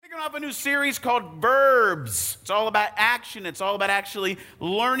Kicking off a new series called Verbs. It's all about action. It's all about actually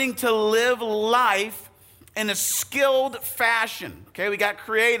learning to live life in a skilled fashion. Okay, we got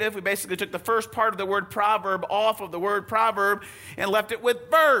creative. We basically took the first part of the word proverb off of the word proverb and left it with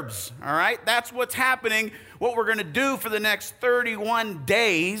verbs. All right, that's what's happening. What we're going to do for the next 31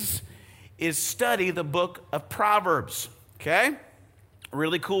 days is study the book of Proverbs. Okay,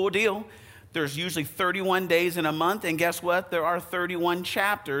 really cool deal. There's usually 31 days in a month, and guess what? There are 31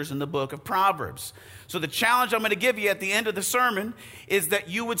 chapters in the book of Proverbs. So the challenge I'm going to give you at the end of the sermon is that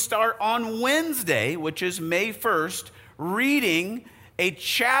you would start on Wednesday, which is May 1st, reading a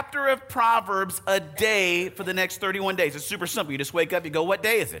chapter of Proverbs a day for the next 31 days. It's super simple. You just wake up, you go, what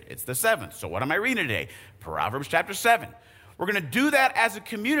day is it? It's the 7th. So what am I reading today? Proverbs chapter 7. We're going to do that as a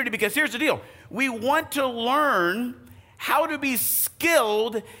community because here's the deal. We want to learn how to be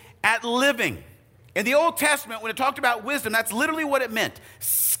skilled at living. In the Old Testament, when it talked about wisdom, that's literally what it meant.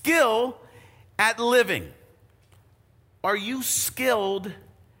 Skill at living. Are you skilled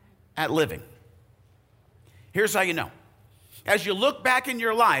at living? Here's how you know. As you look back in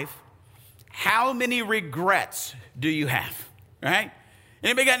your life, how many regrets do you have? Right?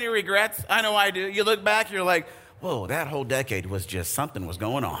 Anybody got any regrets? I know I do. You look back, you're like, whoa, that whole decade was just something was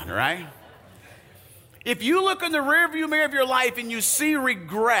going on, right? If you look in the rearview mirror of your life and you see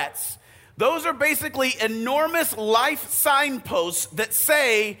regrets, those are basically enormous life signposts that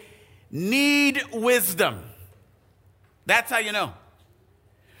say, need wisdom. That's how you know.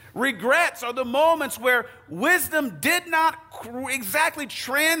 Regrets are the moments where wisdom did not exactly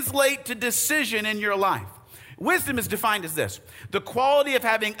translate to decision in your life. Wisdom is defined as this: the quality of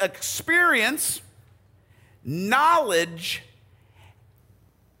having experience, knowledge,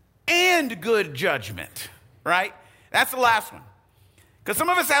 and good judgment, right? That's the last one. Because some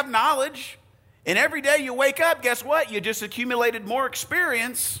of us have knowledge, and every day you wake up, guess what? You just accumulated more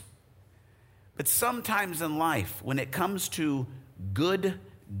experience. But sometimes in life, when it comes to good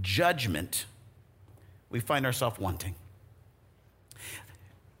judgment, we find ourselves wanting.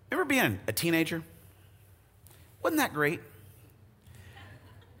 Ever being a teenager? Wasn't that great?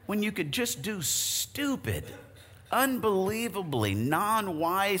 When you could just do stupid, unbelievably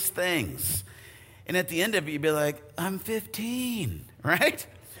non-wise things. And at the end of it, you'd be like, I'm 15, right?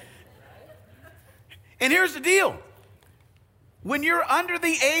 And here's the deal. When you're under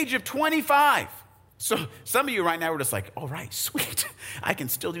the age of 25, so some of you right now are just like, all right, sweet. I can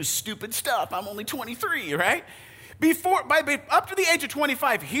still do stupid stuff. I'm only 23, right? Up to the age of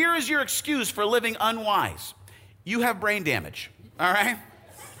 25, here is your excuse for living unwise. You have brain damage, all right?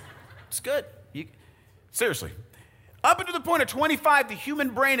 It's good. Seriously. Up until the point of 25, the human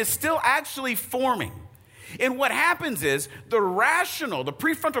brain is still actually forming. And what happens is the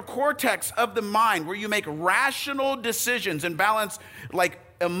prefrontal cortex of the mind, where you make rational decisions and balance like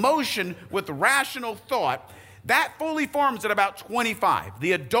emotion with rational thought, that fully forms at about 25.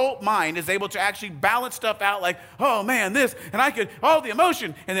 The adult mind is able to actually balance stuff out like, oh man, this, and I could, all the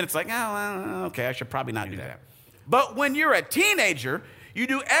emotion. And then it's like, oh, okay, I should probably not do that. But when you're a teenager, you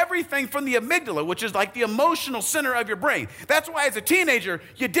do everything from the amygdala, which is like the emotional center of your brain. That's why as a teenager,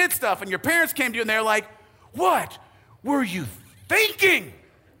 you did stuff and your parents came to you and they're like, what were you thinking?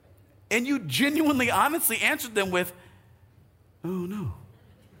 And you genuinely, honestly answered them with, oh no.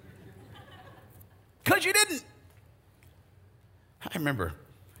 Because you didn't. I remember,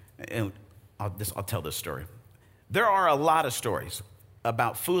 and I'll tell this story. There are a lot of stories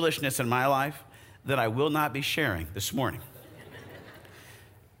about foolishness in my life that I will not be sharing this morning.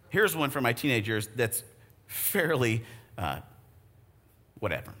 Here's one for my teenagers that's fairly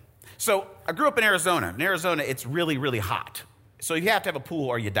whatever. So I grew up in Arizona. In Arizona, it's really, really hot. So you have to have a pool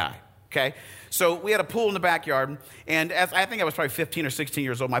or you die, okay? So we had a pool in the backyard, and as I think I was probably 15 or 16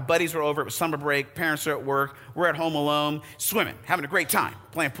 years old, my buddies were over. It was summer break. Parents are at work. We're at home alone, swimming, having a great time,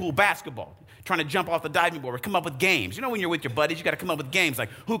 playing pool basketball, trying to jump off the diving board. We come up with games. You know, when you're with your buddies, you got to come up with games like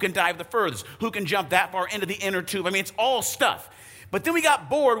who can dive the furthest, who can jump that far into the inner tube. I mean, it's all stuff. But then we got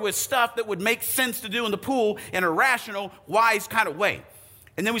bored with stuff that would make sense to do in the pool in a rational, wise kind of way.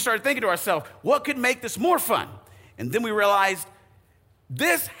 And then we started thinking to ourselves, what could make this more fun? And then we realized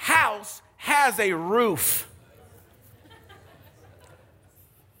this house has a roof.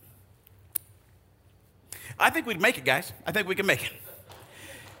 I think we'd make it, guys. I think we can make it.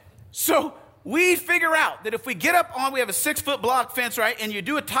 So we figure out that if we get up on, we have a 6-foot block fence, right? And you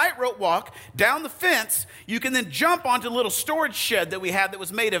do a tightrope walk down the fence, you can then jump onto a little storage shed that we had that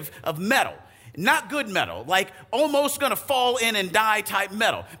was made of metal. Not good metal, like almost going to fall in and die type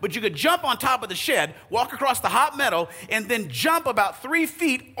metal. But you could jump on top of the shed, walk across the hot metal, and then jump about 3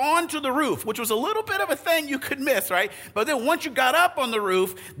 feet onto the roof, which was a little bit of a thing you could miss, right? But then once you got up on the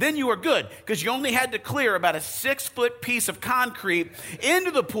roof, then you were good, because you only had to clear about a 6-foot piece of concrete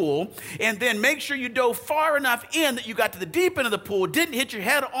into the pool, and then make sure you dove far enough in that you got to the deep end of the pool, didn't hit your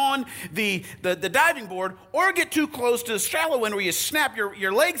head on the diving board, or get too close to the shallow end where you snap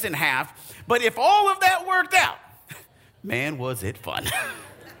your legs in half. But if all of that worked out, man, was it fun.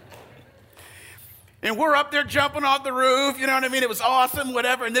 And we're up there jumping off the roof, you know what I mean? It was awesome,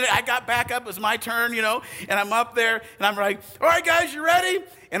 whatever. And then I got back up, it was my turn, and I'm up there, and I'm like, all right, guys, you ready?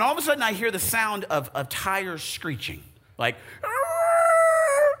 And all of a sudden I hear the sound of tires screeching, like,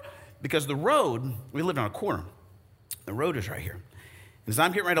 because the road, we lived on a corner. The road is right here. And as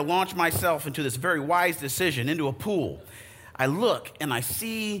I'm getting ready to launch myself into this very wise decision, into a pool, I look and I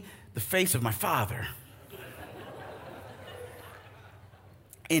see the face of my father.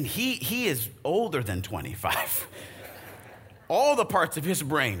 And he is older than 25. All the parts of his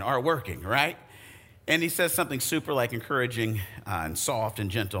brain are working, right? And he says something super like encouraging and soft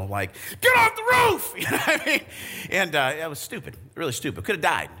and gentle, like, get off the roof! You know what I mean? And that was stupid, really stupid. Could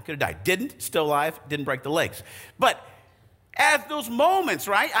have died. Didn't, still alive, didn't break the legs. But at those moments,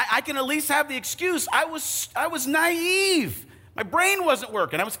 right, I can at least have the excuse, I was naive. My brain wasn't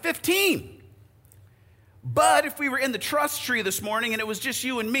working. I was 15. But if we were in the trust tree this morning and it was just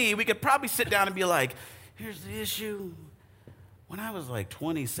you and me, we could probably sit down and be like, here's the issue. When I was like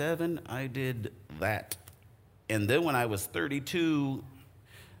 27, I did that. And then when I was 32,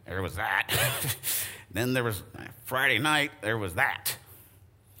 there was that. Then there was Friday night, there was that.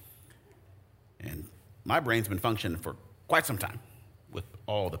 And my brain's been functioning for quite some time with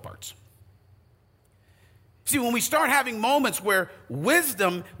all the parts. See, when we start having moments where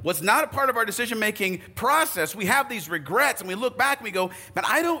wisdom was not a part of our decision-making process, we have these regrets and we look back and we go, man,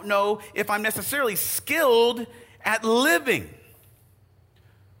 I don't know if I'm necessarily skilled at living.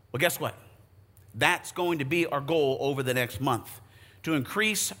 Well, guess what? That's going to be our goal over the next month, to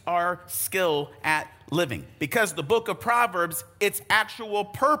increase our skill at living. Because the book of Proverbs, its actual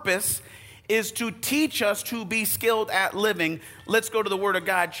purpose is to teach us to be skilled at living. Let's go to the Word of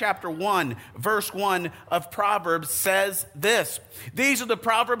God. Chapter 1, verse 1 of Proverbs says this. These are the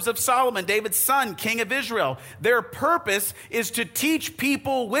Proverbs of Solomon, David's son, king of Israel. Their purpose is to teach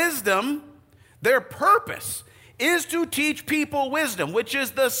people wisdom. Their purpose is to teach people wisdom, which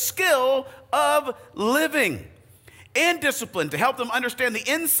is the skill of living, and discipline, to help them understand the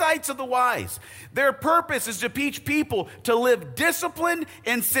insights of the wise. Their purpose is to teach people to live disciplined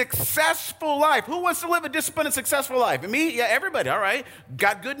and successful life. Who wants to live a disciplined and successful life? Me? Yeah, everybody. All right.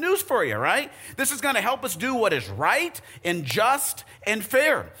 Got good news for you, right? This is going to help us do what is right and just and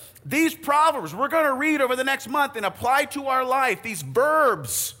fair. These proverbs we're going to read over the next month and apply to our life. These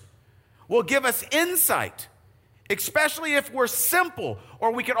verbs will give us insight, especially if we're simple,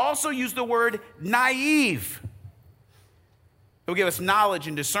 or we could also use the word naive. It will give us knowledge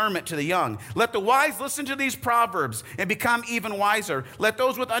and discernment to the young. Let the wise listen to these proverbs and become even wiser. Let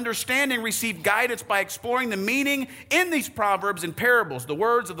those with understanding receive guidance by exploring the meaning in these proverbs and parables, the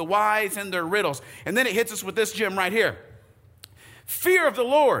words of the wise and their riddles. And then it hits us with this gem right here. Fear of the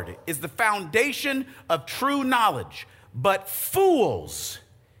Lord is the foundation of true knowledge, but fools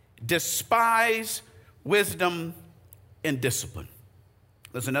despise wisdom and discipline.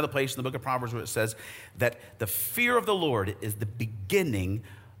 There's another place in the book of Proverbs where it says that the fear of the Lord is the beginning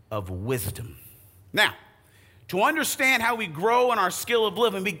of wisdom. Now, to understand how we grow in our skill of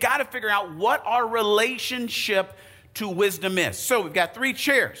living, we got to figure out what our relationship to wisdom is. So we've got 3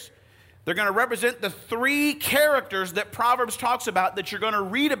 chairs. They're going to represent the 3 characters that Proverbs talks about that you're going to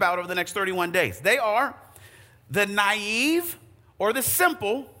read about over the next 31 days. They are the naive or the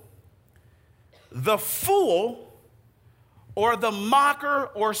simple, the fool, or the mocker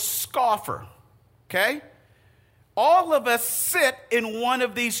or scoffer, okay? All of us sit in one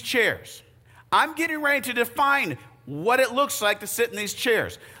of these chairs. I'm getting ready to define what it looks like to sit in these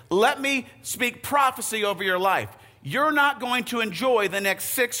chairs. Let me speak prophecy over your life. You're not going to enjoy the next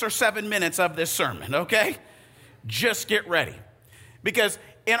 6 or 7 minutes of this sermon, okay? Just get ready. Because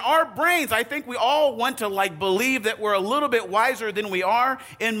in our brains, I think we all want to believe that we're a little bit wiser than we are,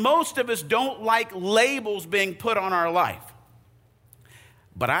 and most of us don't like labels being put on our life.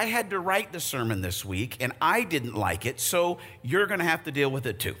 But I had to write the sermon this week, and I didn't like it, so you're going to have to deal with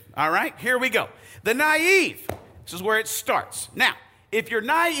it too. All right, here we go. The naive. This is where it starts. Now, if you're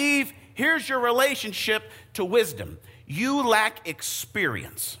naive, here's your relationship to wisdom. You lack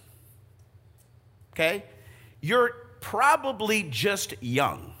experience. Okay? You're probably just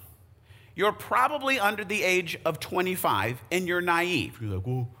young. you're probably under the age of 25 and you're naive. You're like,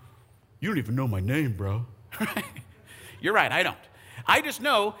 well, you don't even know my name, bro. You're right, I don't. I just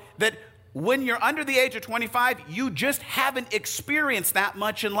know that when you're under the age of 25, you just haven't experienced that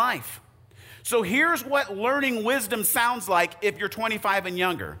much in life. So here's what learning wisdom sounds like if you're 25 and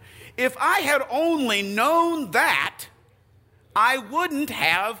younger. If I had only known that, I wouldn't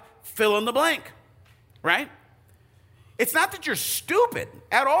have fill in the blank, right? It's not that you're stupid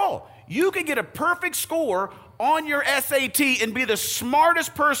at all. You could get a perfect score on your SAT and be the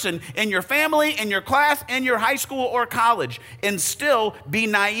smartest person in your family, in your class, in your high school or college, and still be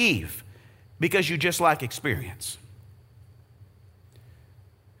naive because you just lack experience.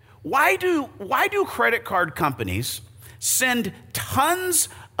 Why do credit card companies send tons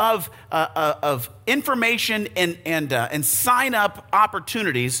of information and sign up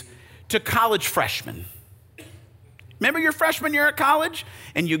opportunities to college freshmen? Remember your freshman year at college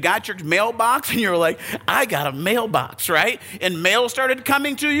and you got your mailbox and you were like, I got a mailbox, right? And mail started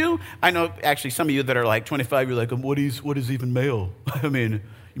coming to you. I know actually some of you that are like 25, you're like, what is even mail? I mean,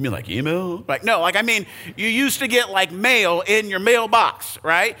 you mean like email? Like, no, like, I mean, you used to get like mail in your mailbox,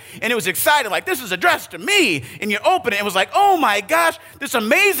 right? And it was exciting, like, this is addressed to me. And you open it, it was like, oh my gosh, this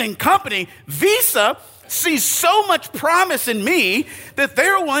amazing company, Visa, sees so much promise in me that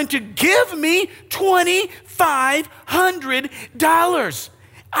they're willing to give me $2,500.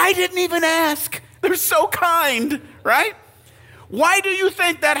 I didn't even ask. They're so kind, right? Why do you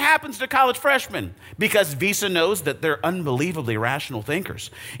think that happens to college freshmen? Because Visa knows that they're unbelievably rational thinkers.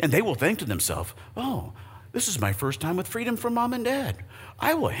 And they will think to themselves, oh, this is my first time with freedom from mom and dad.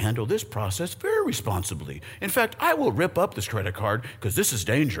 I will handle this process very responsibly. In fact, I will rip up this credit card because this is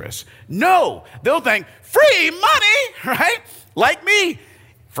dangerous. No, they'll think, free money, right? Like me,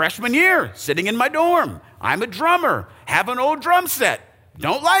 freshman year, sitting in my dorm. I'm a drummer, have an old drum set.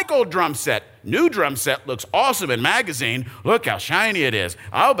 Don't like old drum set. New drum set looks awesome in magazine. Look how shiny it is.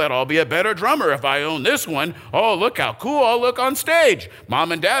 I'll bet I'll be a better drummer if I own this one. Oh, look how cool I'll look on stage.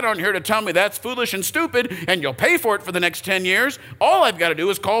 Mom and dad aren't here to tell me that's foolish and stupid and you'll pay for it for the next 10 years. All I've got to do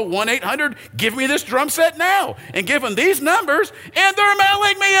is call 1-800, give me this drum set now, and give them these numbers and they're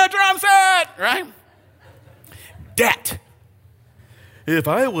mailing me a drum set, right? Debt. If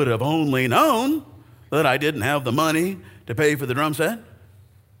I would have only known that I didn't have the money to pay for the drum set.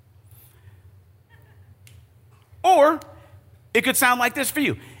 Or it could sound like this for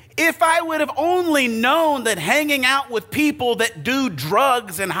you. If I would have only known that hanging out with people that do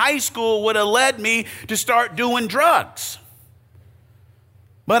drugs in high school would have led me to start doing drugs.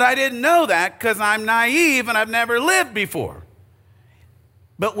 But I didn't know that because I'm naive and I've never lived before.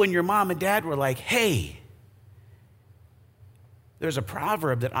 But when your mom and dad were like, hey, there's a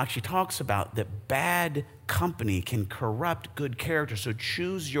proverb that actually talks about that bad company can corrupt good character, so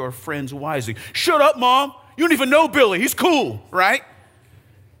choose your friends wisely. Shut up, Mom. You don't even know Billy. He's cool, right?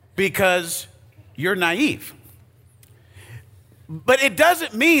 Because you're naive. But it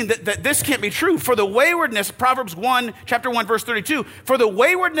doesn't mean that this can't be true. For the waywardness, Proverbs 1, chapter 1, verse 32, for the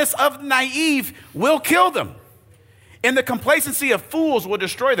waywardness of the naive will kill them, and the complacency of fools will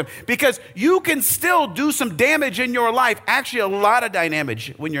destroy them. Because you can still do some damage in your life, actually a lot of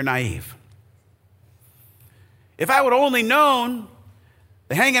damage when you're naive. If I would only known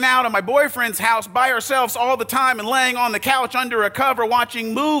that hanging out at my boyfriend's house by ourselves all the time and laying on the couch under a cover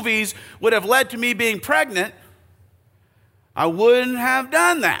watching movies would have led to me being pregnant, I wouldn't have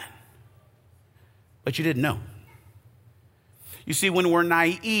done that. But you didn't know. You see, when we're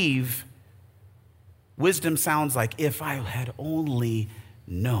naive, wisdom sounds like, if I had only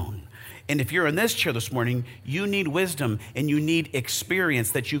known. And if you're in this chair this morning, you need wisdom and you need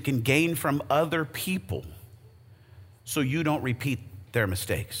experience that you can gain from other people so you don't repeat their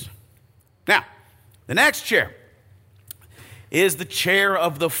mistakes. Now, the next chair is the chair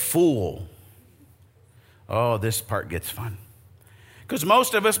of the fool. Oh, this part gets fun. Because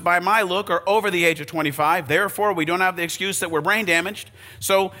most of us, by my look, are over the age of 25. Therefore, we don't have the excuse that we're brain damaged.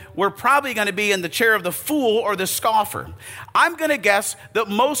 So we're probably going to be in the chair of the fool or the scoffer. I'm going to guess that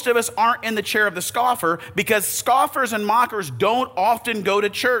most of us aren't in the chair of the scoffer because scoffers and mockers don't often go to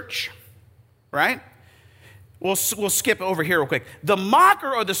church, right? We'll skip over here real quick. The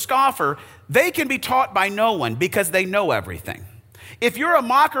mocker or the scoffer, they can be taught by no one because they know everything. If you're a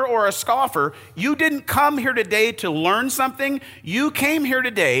mocker or a scoffer, you didn't come here today to learn something. You came here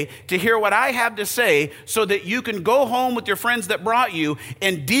today to hear what I have to say so that you can go home with your friends that brought you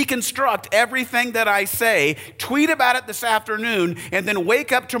and deconstruct everything that I say, tweet about it this afternoon, and then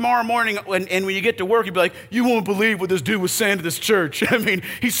wake up tomorrow morning and when you get to work, you'll be like, you won't believe what this dude was saying to this church. I mean,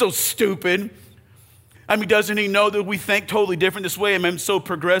 he's so stupid. I mean, doesn't he know that we think totally different this way? I mean, I'm so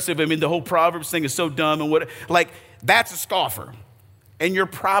progressive. I mean, the whole Proverbs thing is so dumb. And that's a scoffer. And you're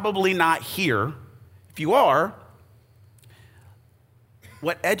probably not here. If you are,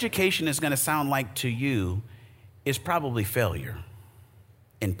 what education is going to sound like to you is probably failure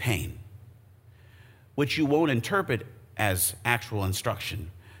and pain, which you won't interpret as actual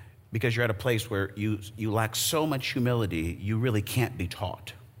instruction because you're at a place where you lack so much humility, you really can't be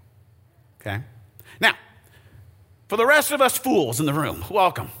taught. Okay? Now, for the rest of us fools in the room,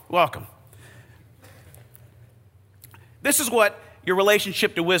 welcome. This is what your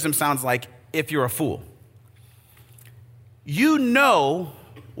relationship to wisdom sounds like if you're a fool. You know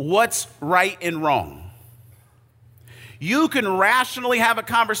what's right and wrong. You can rationally have a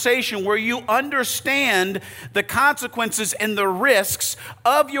conversation where you understand the consequences and the risks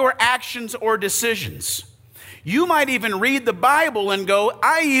of your actions or decisions. You might even read the Bible and go,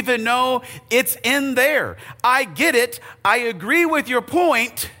 I even know it's in there. I get it. I agree with your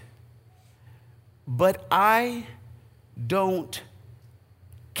point, but I don't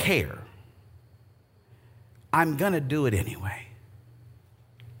care. I'm going to do it anyway.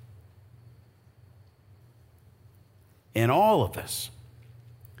 And all of us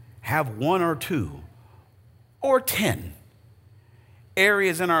have 1 or 2 or 10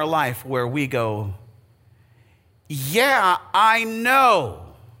 areas in our life where we go, yeah, I know,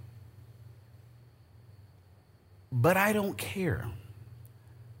 but I don't care.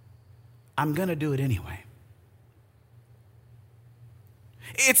 I'm going to do it anyway.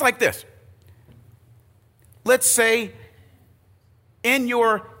 It's like this. Let's say in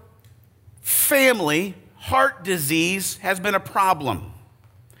your family, heart disease has been a problem.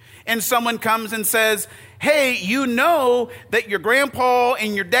 And someone comes and says, hey, you know that your grandpa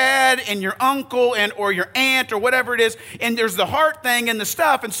and your dad and your uncle or your aunt or whatever it is, and there's the heart thing and the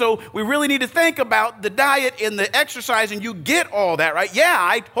stuff, and so we really need to think about the diet and the exercise, and you get all that, right? Yeah,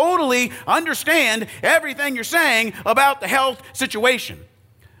 I totally understand everything you're saying about the health situation.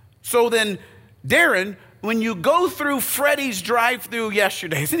 So then, Darren, when you go through Freddy's drive-thru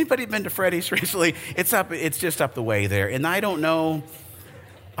yesterday, has anybody been to Freddy's recently? It's just up the way there. And I don't know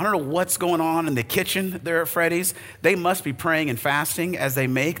what's going on in the kitchen there at Freddy's. They must be praying and fasting as they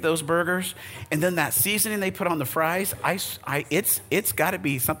make those burgers. And then that seasoning they put on the fries, it's got to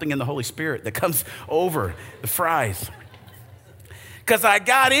be something in the Holy Spirit that comes over the fries. Because I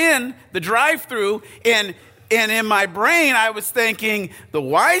got in the drive-thru and in my brain, I was thinking the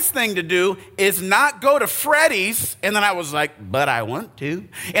wise thing to do is not go to Freddy's. And then I was like, but I want to.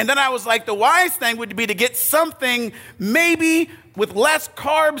 And then I was like, the wise thing would be to get something maybe with less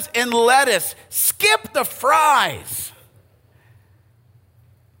carbs and lettuce. Skip the fries.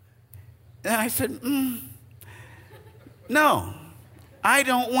 And I said, no, I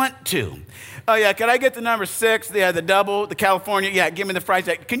don't want to. Oh, yeah, can I get the number 6? Yeah, the double, the California. Yeah, give me the fries.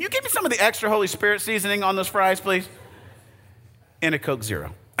 Can you give me some of the extra Holy Spirit seasoning on those fries, please? And a Coke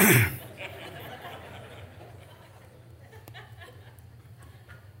Zero.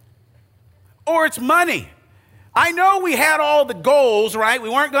 Or it's money. I know we had all the goals, right? We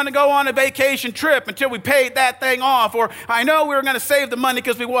weren't going to go on a vacation trip until we paid that thing off. Or I know we were going to save the money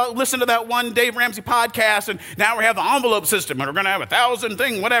because we listened to that one Dave Ramsey podcast, and now we have the envelope system, and we're going to have 1,000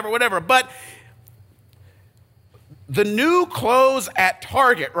 thing, whatever. But the new clothes at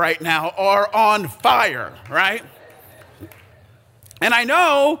Target right now are on fire, right? And I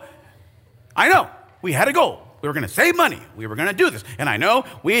know, we had a goal. We were going to save money. We were going to do this. And I know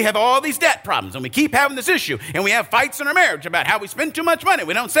we have all these debt problems, and we keep having this issue, and we have fights in our marriage about how we spend too much money.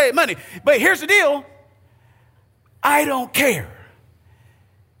 We don't save money. But here's the deal. I don't care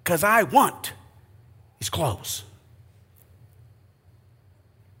because I want these clothes.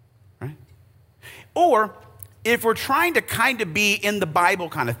 Right? Or if we're trying to kind of be in the Bible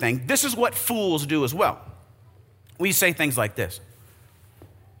kind of thing, this is what fools do as well. We say things like this.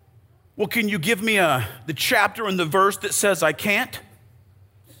 Well, can you give me the chapter and the verse that says I can't?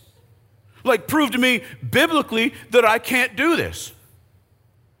 Like, prove to me biblically that I can't do this.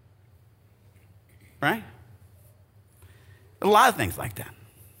 Right? A lot of things like that.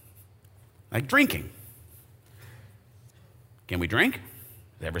 Like drinking. Can we drink?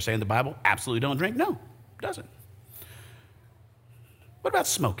 Does it ever say in the Bible, absolutely don't drink? No, it doesn't. What about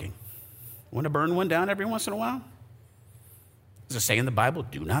smoking? Want to burn one down every once in a while? Does it say in the Bible,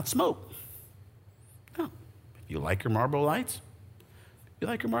 do not smoke? No. You like your Marlboro Lights? You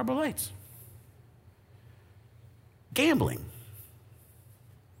like your Marlboro Lights. Gambling.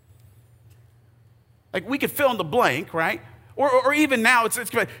 Like, we could fill in the blank, right? Or even now, it's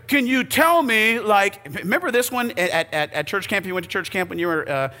can you tell me, like, remember this one at church camp? You went to church camp when you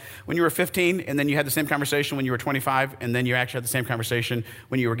were 15, and then you had the same conversation when you were 25, and then you actually had the same conversation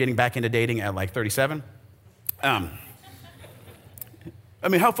when you were getting back into dating at like 37? I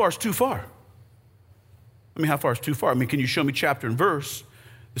mean, how far is too far? How far is too far? Can you show me chapter and verse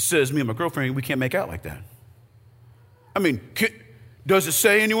that says me and my girlfriend, we can't make out like that? Does it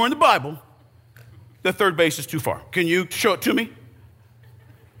say anywhere in the Bible the third base is too far? Can you show it to me?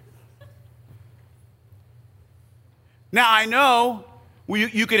 Now, I know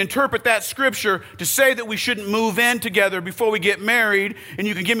you can interpret that scripture to say that we shouldn't move in together before we get married, and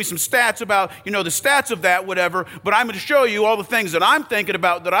you can give me some stats about, the stats of that, whatever, but I'm going to show you all the things that I'm thinking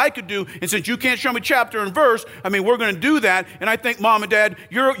about that I could do, and since you can't show me chapter and verse, we're going to do that, and I think, Mom and Dad,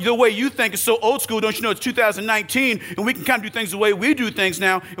 the way you think is so old school. Don't you know it's 2019, and we can kind of do things the way we do things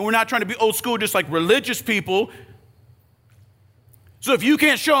now, and we're not trying to be old school just like religious people. So if you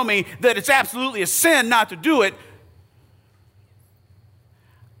can't show me that it's absolutely a sin not to do it,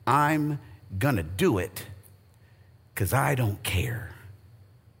 I'm going to do it because I don't care.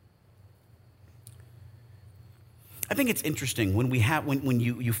 I think it's interesting when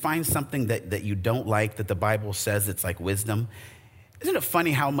you find something that you don't like, that the Bible says it's like wisdom. Isn't it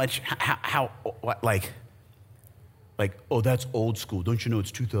funny how that's old school. Don't you know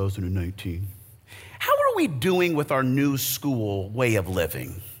it's 2019? How are we doing with our new school way of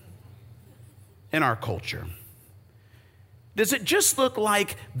living in our culture? Does it just look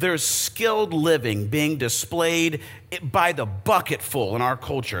like there's skilled living being displayed by the bucketful in our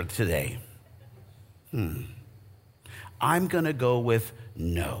culture today? I'm going to go with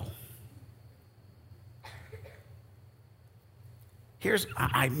no.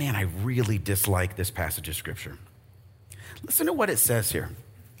 I really dislike this passage of Scripture. Listen to what it says here.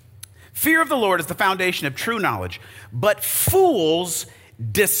 Fear of the Lord is the foundation of true knowledge, but fools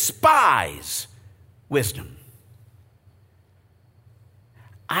despise wisdom.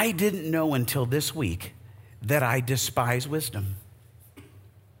 I didn't know until this week that I despise wisdom.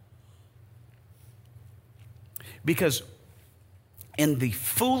 Because in the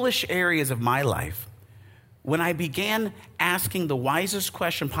foolish areas of my life, when I began asking the wisest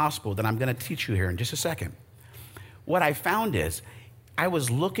question possible that I'm going to teach you here in just a second, what I found is I was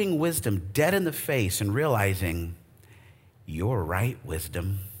looking wisdom dead in the face and realizing, you're right,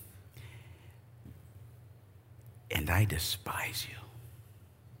 wisdom, and I despise you.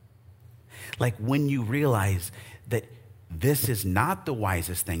 Like when you realize that this is not the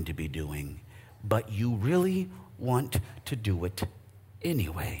wisest thing to be doing, but you really want to do it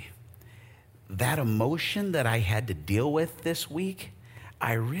anyway. That emotion that I had to deal with this week,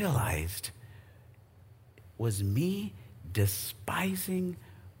 I realized was me despising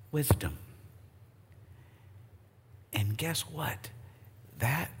wisdom. And guess what?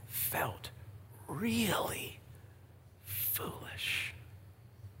 That felt really foolish.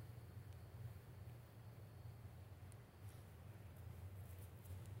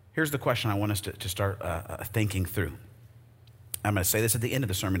 Here's the question I want us to start thinking through. I'm going to say this at the end of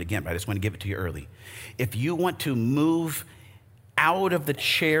the sermon again, but I just want to give it to you early. If you want to move out of the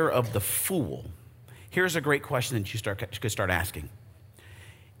chair of the fool, here's a great question that you could start asking.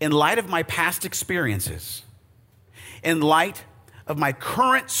 In light of my past experiences, in light of my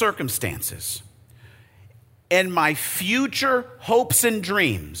current circumstances, and my future hopes and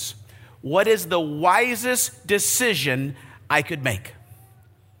dreams, what is the wisest decision I could make?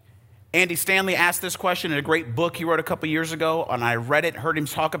 Andy Stanley asked this question in a great book he wrote a couple years ago, and I read it, heard him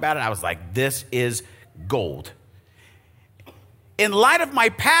talk about it. I was like, this is gold. In light of my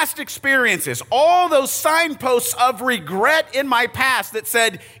past experiences, all those signposts of regret in my past that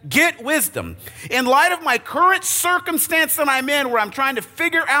said, get wisdom. In light of my current circumstance that I'm in, where I'm trying to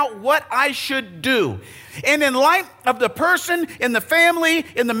figure out what I should do. And in light of the person, in the family,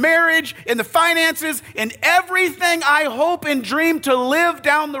 in the marriage, in the finances, in everything I hope and dream to live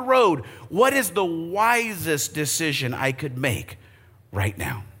down the road, what is the wisest decision I could make right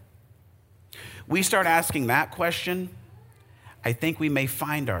now? We start asking that question, I think we may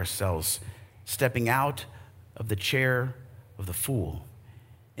find ourselves stepping out of the chair of the fool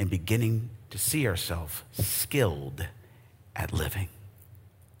and beginning to see ourselves skilled at living.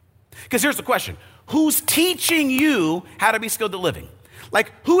 Because here's the question. Who's teaching you how to be skilled at living?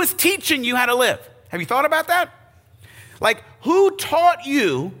 Like, who is teaching you how to live? Have you thought about that? Like, who taught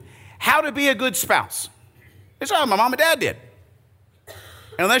you how to be a good spouse? It's all my mom and dad did. And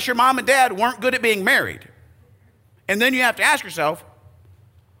unless your mom and dad weren't good at being married. And then you have to ask yourself,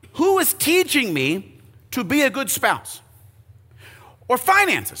 who is teaching me to be a good spouse? Or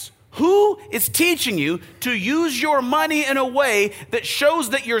finances. Who is teaching you to use your money in a way that shows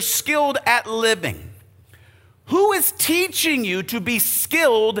that you're skilled at living? Who is teaching you to be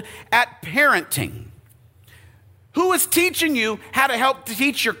skilled at parenting? Who is teaching you how to help to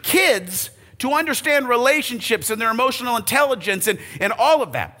teach your kids to understand relationships and their emotional intelligence and all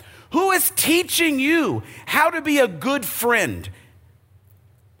of that? Who is teaching you how to be a good friend?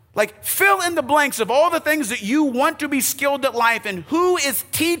 Like, fill in the blanks of all the things that you want to be skilled at life, and who is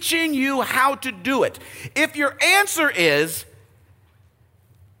teaching you how to do it? If your answer is,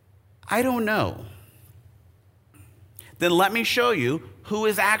 I don't know, then let me show you who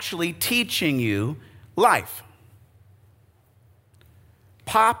is actually teaching you life.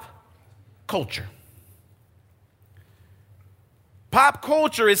 Pop culture. Pop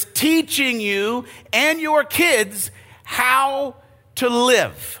culture is teaching you and your kids how to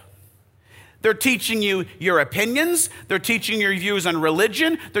live. They're teaching you your opinions. They're teaching you your views on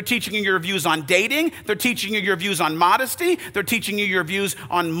religion. They're teaching you your views on dating. They're teaching you your views on modesty. They're teaching you your views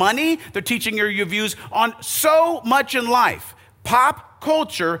on money. They're teaching you your views on so much in life. Pop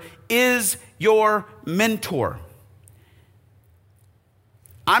culture is your mentor.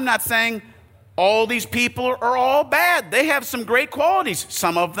 I'm not saying all these people are all bad. They have some great qualities,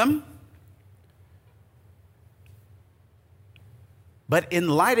 some of them. But in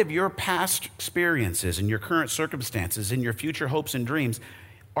light of your past experiences and your current circumstances and your future hopes and dreams,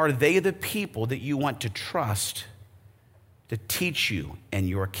 are they the people that you want to trust to teach you and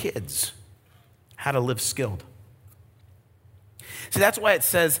your kids how to live skilled? See, that's why it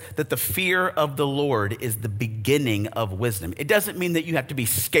says that the fear of the Lord is the beginning of wisdom. It doesn't mean that you have to be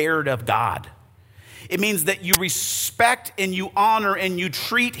scared of God. It means that you respect and you honor and you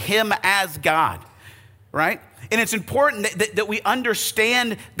treat him as God, right? And it's important that we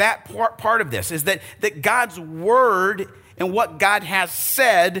understand that part of this, is that God's word and what God has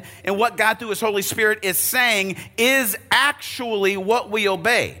said and what God through his Holy Spirit is saying is actually what we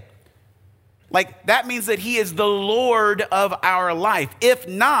obey. Like, that means that he is the Lord of our life. If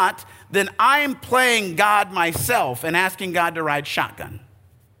not, then I'm playing God myself and asking God to ride shotgun,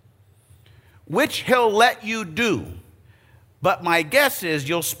 which he'll let you do. But my guess is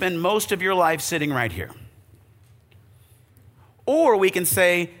you'll spend most of your life sitting right here. Or we can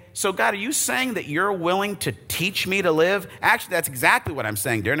say, so God, are you saying that you're willing to teach me to live? Actually, that's exactly what I'm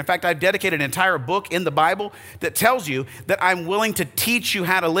saying, Darren. In fact, I've dedicated an entire book in the Bible that tells you that I'm willing to teach you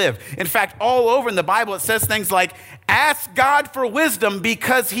how to live. In fact, all over in the Bible, it says things like, ask God for wisdom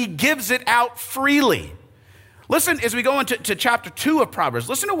because he gives it out freely. Listen, as we go into chapter 2 of Proverbs,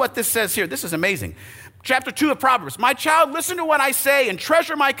 listen to what this says here. This is amazing. Chapter 2 of Proverbs, my child, listen to what I say and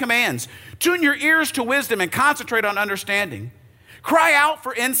treasure my commands. Tune your ears to wisdom and concentrate on understanding. Cry out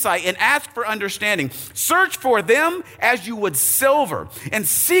for insight and ask for understanding. Search for them as you would silver and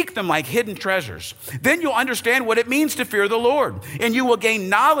seek them like hidden treasures. Then you'll understand what it means to fear the Lord, and you will gain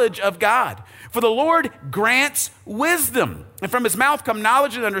knowledge of God. For the Lord grants wisdom, and from his mouth come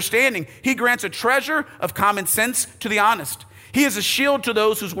knowledge and understanding. He grants a treasure of common sense to the honest. He is a shield to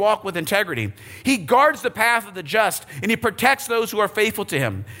those who walk with integrity. He guards the path of the just, and he protects those who are faithful to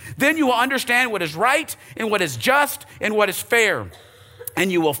him. Then you will understand what is right and what is just and what is fair,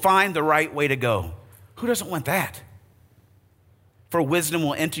 and you will find the right way to go. Who doesn't want that? For wisdom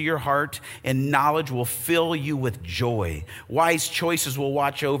will enter your heart, and knowledge will fill you with joy. Wise choices will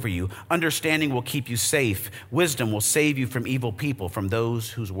watch over you. Understanding will keep you safe. Wisdom will save you from evil people, from those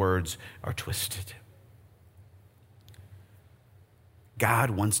whose words are twisted.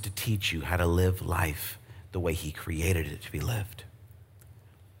 God wants to teach you how to live life the way he created it to be lived.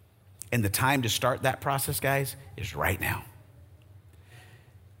 And the time to start that process, guys, is right now.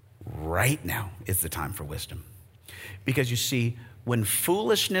 Right now is the time for wisdom. Because you see, when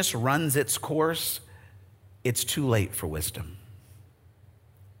foolishness runs its course, it's too late for wisdom.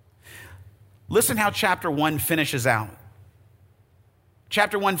 Listen how chapter 1 finishes out.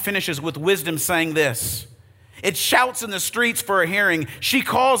 Chapter 1 finishes with wisdom saying this. It shouts in the streets for a hearing. She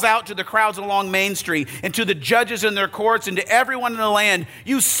calls out to the crowds along Main Street and to the judges in their courts and to everyone in the land.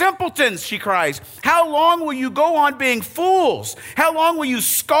 You simpletons, she cries. How long will you go on being fools? How long will you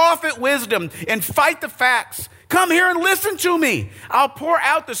scoff at wisdom and fight the facts? Come here and listen to me. I'll pour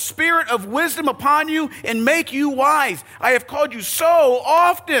out the spirit of wisdom upon you and make you wise. I have called you so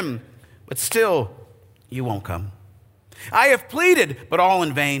often, but still you won't come. I have pleaded, but all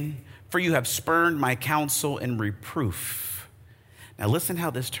in vain. For you have spurned my counsel and reproof. Now listen how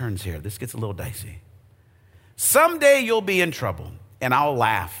this turns here. This gets a little dicey. Someday you'll be in trouble, and I'll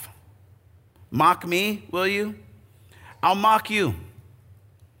laugh. Mock me, will you? I'll mock you.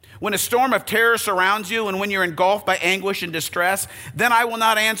 When a storm of terror surrounds you and when you're engulfed by anguish and distress, then I will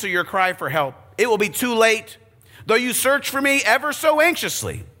not answer your cry for help. It will be too late, though you search for me ever so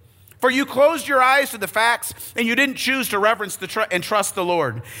anxiously. For you closed your eyes to the facts, and you didn't choose to reverence and trust the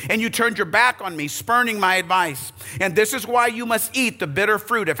Lord. And you turned your back on me, spurning my advice. And this is why you must eat the bitter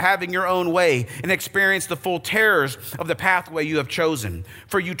fruit of having your own way and experience the full terrors of the pathway you have chosen.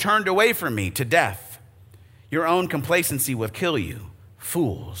 For you turned away from me to death. Your own complacency will kill you,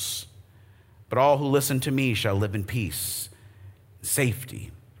 fools. But all who listen to me shall live in peace,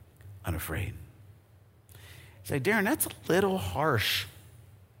 safety, unafraid. Say, Darren, that's a little harsh.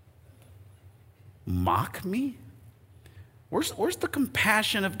 Mock me? Where's the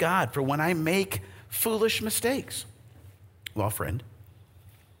compassion of God for when I make foolish mistakes? Well, friend,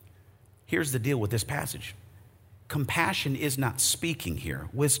 here's the deal with this passage. Compassion is not speaking here.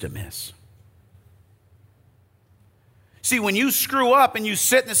 Wisdom is. See, when you screw up and you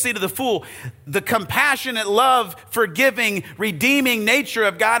sit in the seat of the fool, the compassionate, love, forgiving, redeeming nature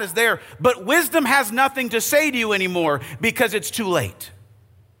of God is there. But wisdom has nothing to say to you anymore because it's too late.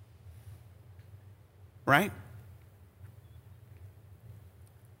 Right?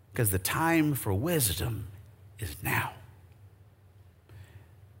 Because the time for wisdom is now.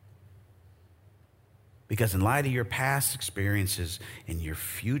 Because in light of your past experiences and your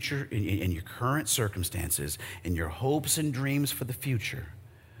future, in your current circumstances, and your hopes and dreams for the future,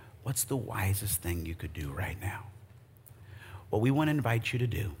 what's the wisest thing you could do right now? What we want to invite you to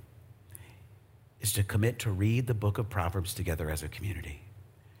do is to commit to read the book of Proverbs together as a community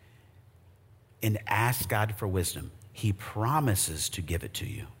and ask God for wisdom. He promises to give it to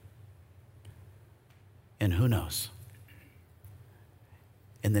you. And who knows?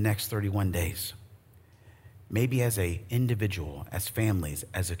 In the next 31 days, maybe as an individual, as families,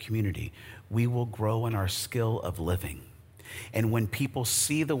 as a community, we will grow in our skill of living. And when people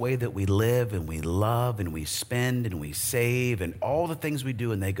see the way that we live and we love and we spend and we save and all the things we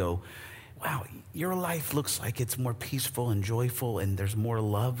do, and they go, wow, your life looks like it's more peaceful and joyful and there's more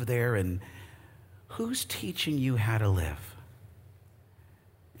love there, and who's teaching you how to live?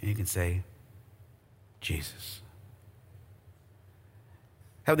 And you can say, Jesus.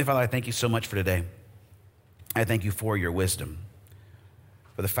 Heavenly Father, I thank you so much for today. I thank you for your wisdom,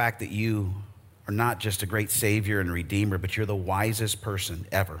 for the fact that you are not just a great Savior and Redeemer, but you're the wisest person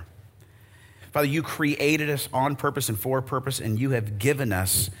ever. Father, you created us on purpose and for purpose, and you have given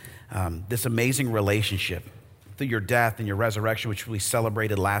us this amazing relationship through your death and your resurrection, which we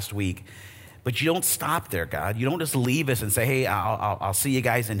celebrated last week. But you don't stop there, God. You don't just leave us and say, hey, I'll see you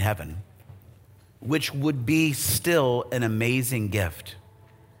guys in heaven, which would be still an amazing gift.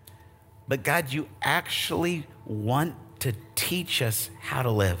 But God, you actually want to teach us how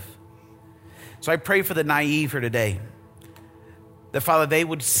to live. So I pray for the naive here today, that, Father, they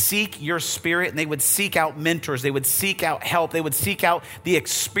would seek your Spirit and they would seek out mentors. They would seek out help. They would seek out the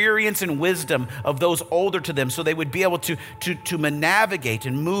experience and wisdom of those older to them so they would be able to navigate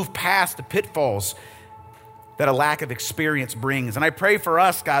and move past the pitfalls that a lack of experience brings. And I pray for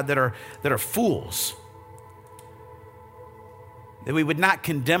us, God, that are fools, that we would not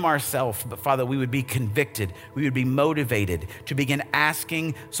condemn ourselves, but, Father, we would be convicted. We would be motivated to begin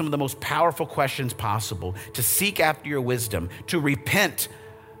asking some of the most powerful questions possible, to seek after your wisdom, to repent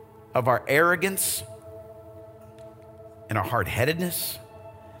of our arrogance and our hard-headedness,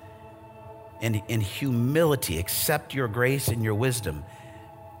 and in humility accept your grace and your wisdom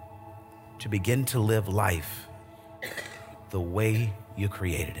to begin to live life the way you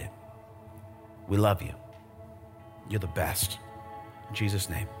created it. We love you. You're the best. In Jesus'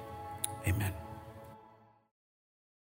 name, amen.